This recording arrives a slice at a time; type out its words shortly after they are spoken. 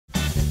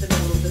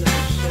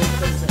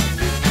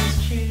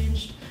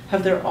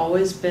Have there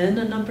always been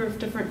a number of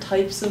different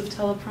types of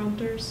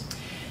teleprompters?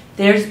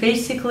 There's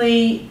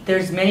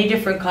many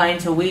different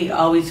kinds, so we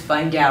always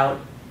find out,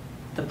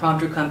 the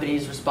prompter company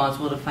is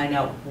responsible to find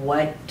out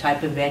what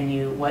type of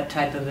venue, what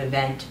type of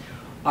event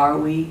are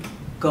we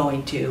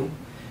going to.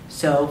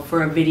 So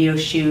for a video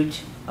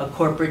shoot, a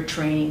corporate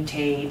training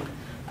tape,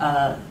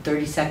 a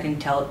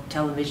 30-second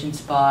television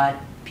spot,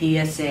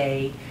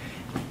 PSA,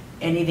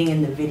 anything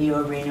in the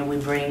video arena, we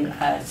bring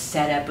a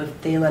setup.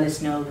 If they let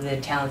us know that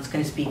the talent's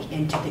going to speak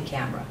into the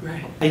camera.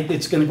 Right.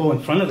 It's going to go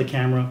in front of the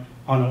camera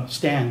on a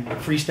stand,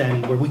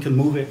 freestanding, where we can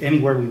move it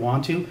anywhere we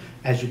want to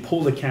as you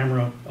pull the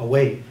camera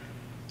away.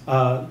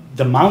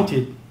 The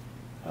mounted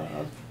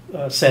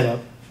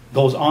setup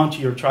goes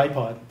onto your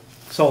tripod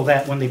so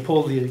that when they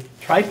pull the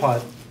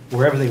tripod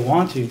wherever they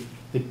want to,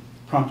 the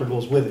prompter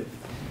goes with it.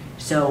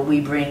 So we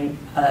bring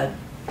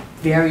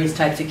various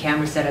types of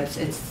camera setups.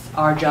 It's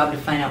our job to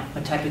find out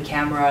what type of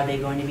camera are they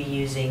going to be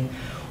using,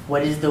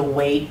 what is the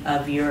weight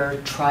of your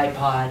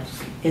tripod,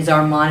 is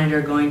our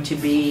monitor going to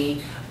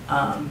be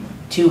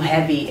too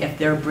heavy if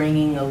they're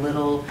bringing a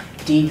little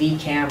DV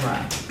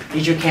camera,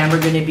 is your camera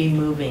going to be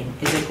moving,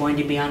 is it going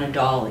to be on a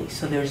dolly?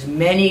 So there's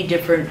many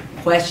different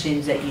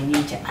questions that you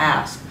need to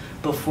ask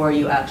before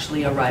you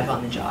actually arrive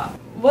on the job.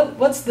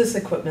 What's this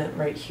equipment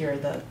right here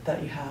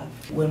that you have?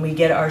 When we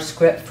get our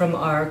script from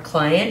our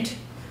client,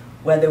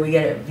 whether we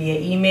get it via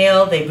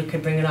email, they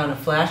could bring it on a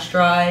flash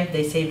drive,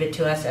 they save it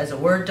to us as a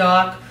Word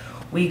doc,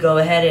 we go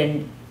ahead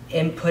and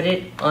input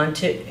it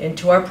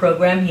into our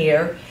program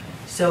here.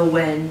 So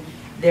when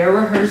they're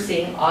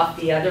rehearsing off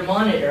the other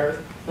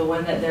monitor, the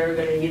one that they're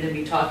going to either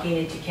be talking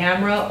into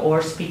camera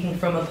or speaking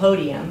from a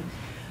podium,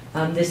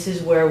 this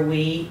is where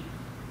we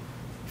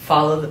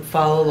follow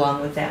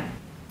along with them.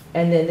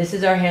 And then this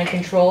is our hand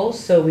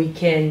controls, so we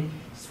can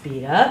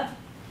speed up,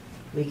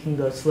 we can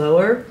go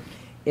slower.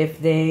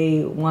 If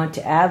they want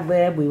to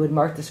ad-lib, we would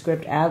mark the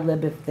script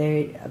ad-lib if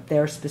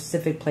there are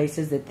specific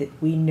places that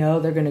we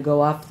know they're going to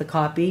go off the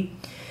copy.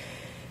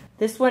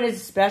 This one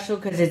is special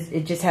because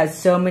it just has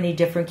so many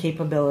different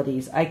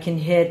capabilities. I can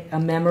hit a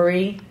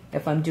memory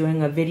if I'm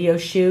doing a video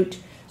shoot,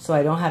 so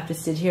I don't have to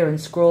sit here and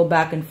scroll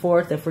back and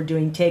forth. If we're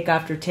doing take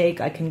after take,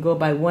 I can go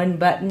by one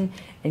button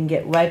and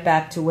get right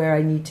back to where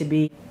I need to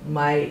be.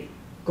 My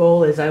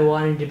goal is I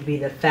wanted to be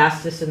the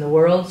fastest in the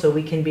world, so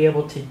we can be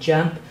able to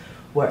jump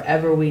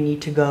wherever we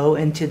need to go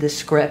into the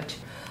script.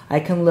 I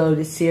can load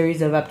a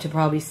series of up to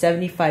probably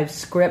 75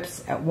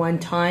 scripts at one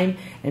time,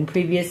 and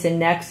previous and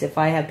next, if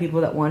I have people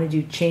that want to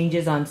do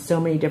changes on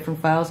so many different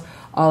files,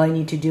 all I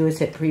need to do is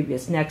hit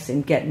previous next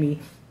and get me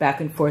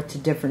back and forth to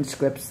different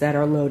scripts that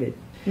are loaded.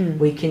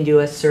 We can do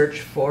a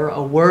search for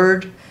a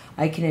word.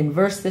 I can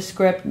inverse the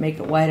script, make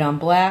it white on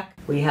black.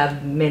 We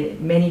have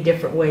many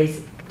different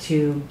ways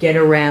to get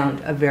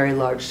around a very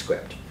large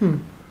script.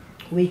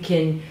 We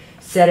can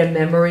set a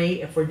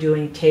memory if we're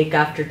doing take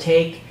after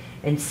take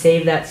and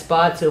save that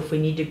spot, so if we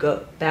need to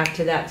go back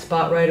to that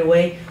spot right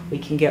away, we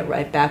can get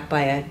right back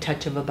by a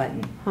touch of a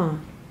button.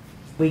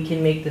 We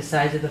can make the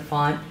size of the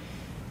font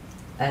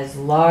as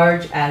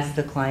large as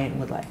the client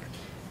would like.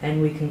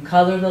 And we can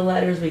color the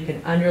letters, we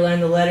can underline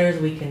the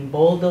letters, we can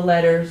bold the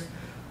letters,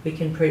 we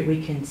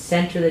can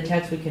center the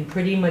text, we can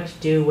pretty much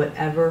do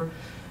whatever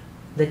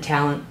the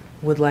talent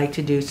would like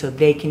to do so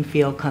they can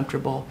feel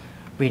comfortable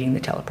reading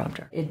the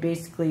teleprompter. It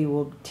basically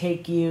will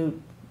take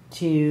you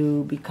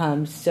to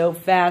become so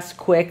fast,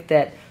 quick,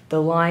 that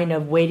the line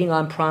of waiting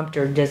on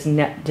prompter does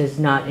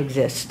not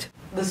exist.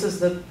 This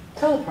is the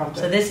teleprompter.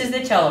 So this is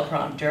the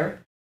teleprompter.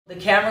 The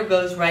camera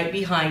goes right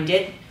behind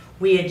it.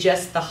 We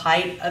adjust the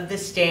height of the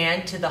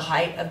stand to the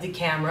height of the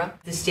camera.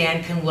 The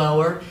stand can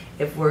lower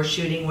if we're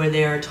shooting where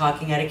they're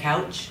talking at a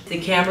couch.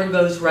 The camera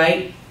goes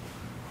right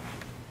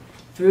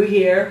through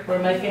here where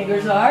my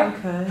fingers are.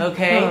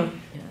 Okay.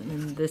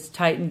 And this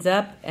tightens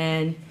up,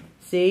 and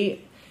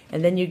see,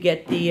 and then you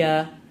get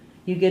the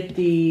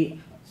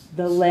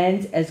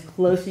lens as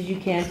close as you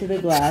can to the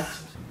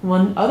glass.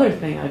 One other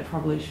thing I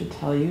probably should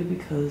tell you,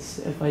 because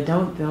if I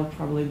don't, they'll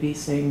probably be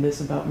saying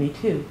this about me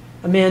too.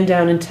 A man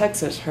down in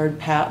Texas heard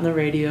Pat on the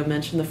radio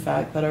mention the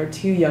fact that our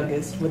two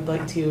youngest would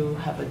like to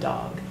have a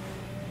dog.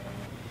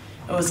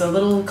 It was a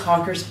little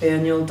Cocker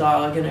Spaniel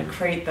dog in a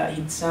crate that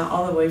he'd sent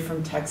all the way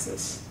from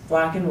Texas,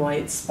 black and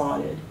white,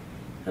 spotted.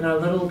 And our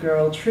little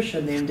girl,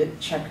 Trisha, named it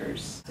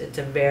Checkers. It's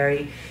a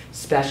very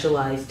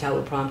specialized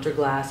teleprompter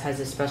glass, has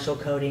a special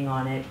coating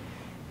on it,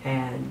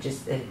 and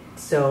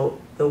so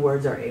the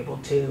words are able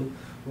to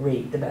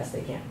read the best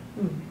they can.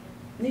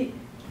 Neat.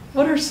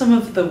 What are some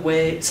of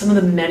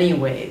the many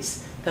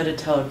ways that a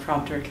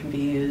teleprompter can be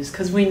used?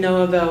 Because we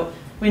know about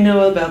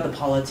the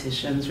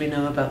politicians, we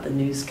know about the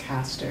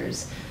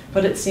newscasters,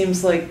 but it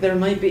seems like there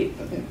might be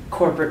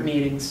corporate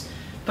meetings.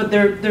 But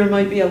there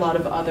might be a lot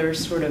of other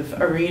sort of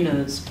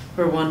arenas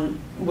where one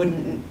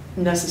wouldn't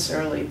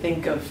necessarily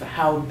think of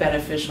how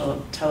beneficial a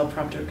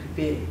teleprompter could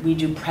be. We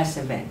do press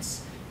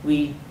events.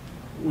 We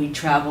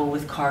travel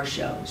with car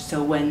shows.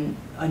 So when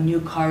a new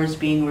car is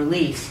being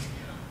released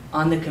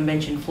on the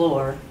convention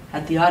floor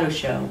at the auto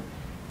show,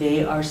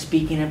 they are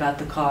speaking about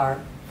the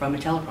car from a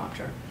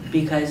teleprompter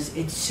because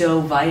it's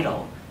so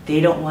vital. They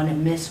don't want to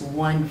miss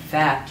one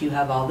fact. You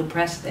have all the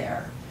press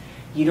there.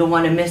 You don't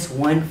want to miss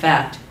one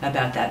fact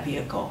about that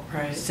vehicle.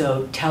 Right.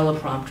 So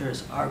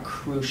teleprompters are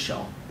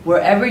crucial.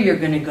 Wherever you're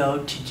going to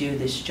go to do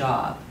this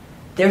job,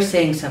 they're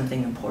saying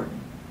something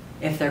important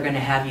if they're going to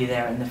have you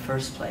there in the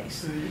first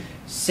place. Right.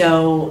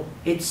 So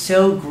it's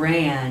so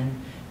grand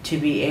to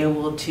be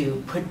able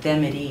to put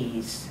them at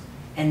ease,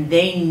 and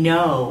they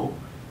know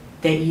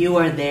that you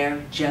are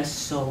there just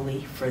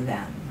solely for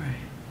them. Right.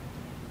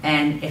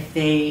 And if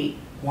they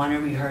want to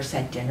rehearse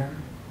at dinner,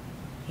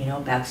 you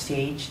know,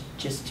 backstage,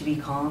 just to be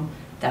calm,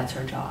 that's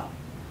our job.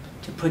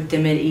 To put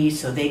them at ease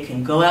so they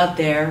can go out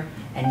there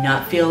and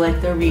not feel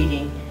like they're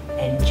reading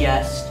and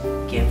just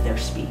give their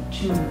speech.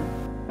 Mm.